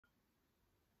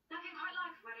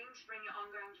hoping to bring your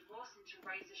ongoing divorce into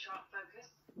razor-sharp focus.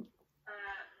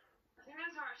 I think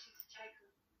those are actually to take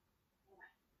away.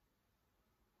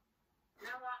 You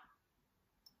know what?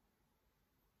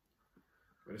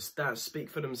 The stats speak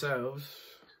for themselves.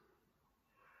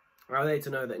 Are they to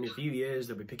know that in a few years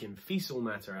they'll be picking fecal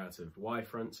matter out of Y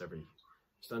fronts every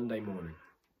Sunday morning?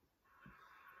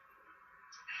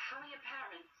 How are your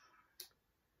parents?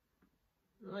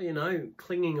 Well, you know,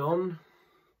 clinging on.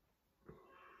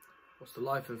 What's the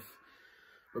life of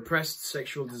repressed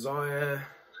sexual desire,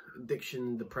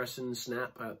 addiction, depression,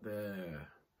 snap at their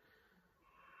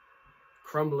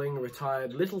crumbling,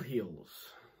 retired little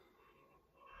heels?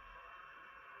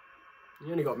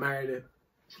 You only got married a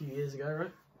few years ago,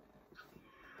 right?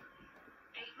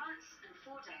 8 months and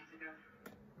 4 days ago.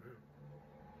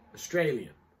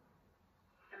 Australian.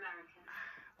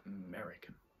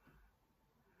 American.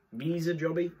 Visa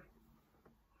jobby?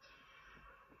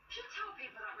 Should tell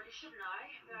people that really, shouldn't I?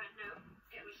 But no,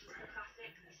 it was just the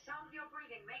classic. The sound of your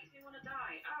breathing makes me want to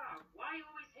die. Ah, why are you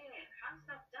always here? Hand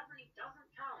stuff definitely doesn't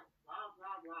count. Blah,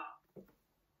 blah, blah.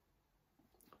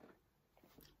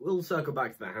 We'll circle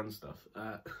back to the hand stuff.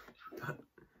 But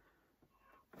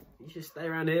you should stay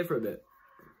around here for a bit.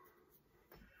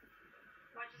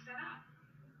 Why'd you say that?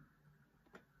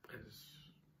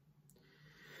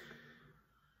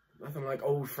 Nothing like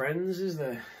old friends, is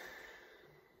there?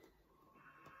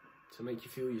 To make you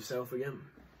feel yourself again.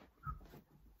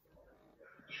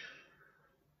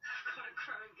 I've got a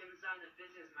growing concern that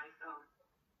this is my song.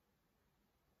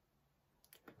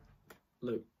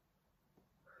 Look,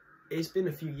 it's been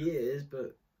a few years,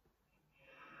 but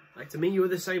like to me, you were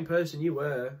the same person you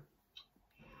were.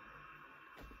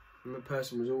 And the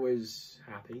person was always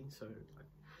happy. So, like,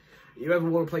 you ever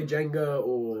want to play Jenga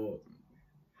or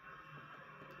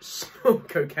smoke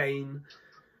cocaine,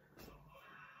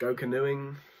 go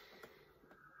canoeing?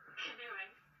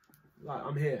 Canoeing? Like,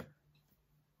 I'm here.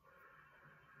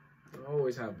 I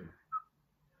always have been.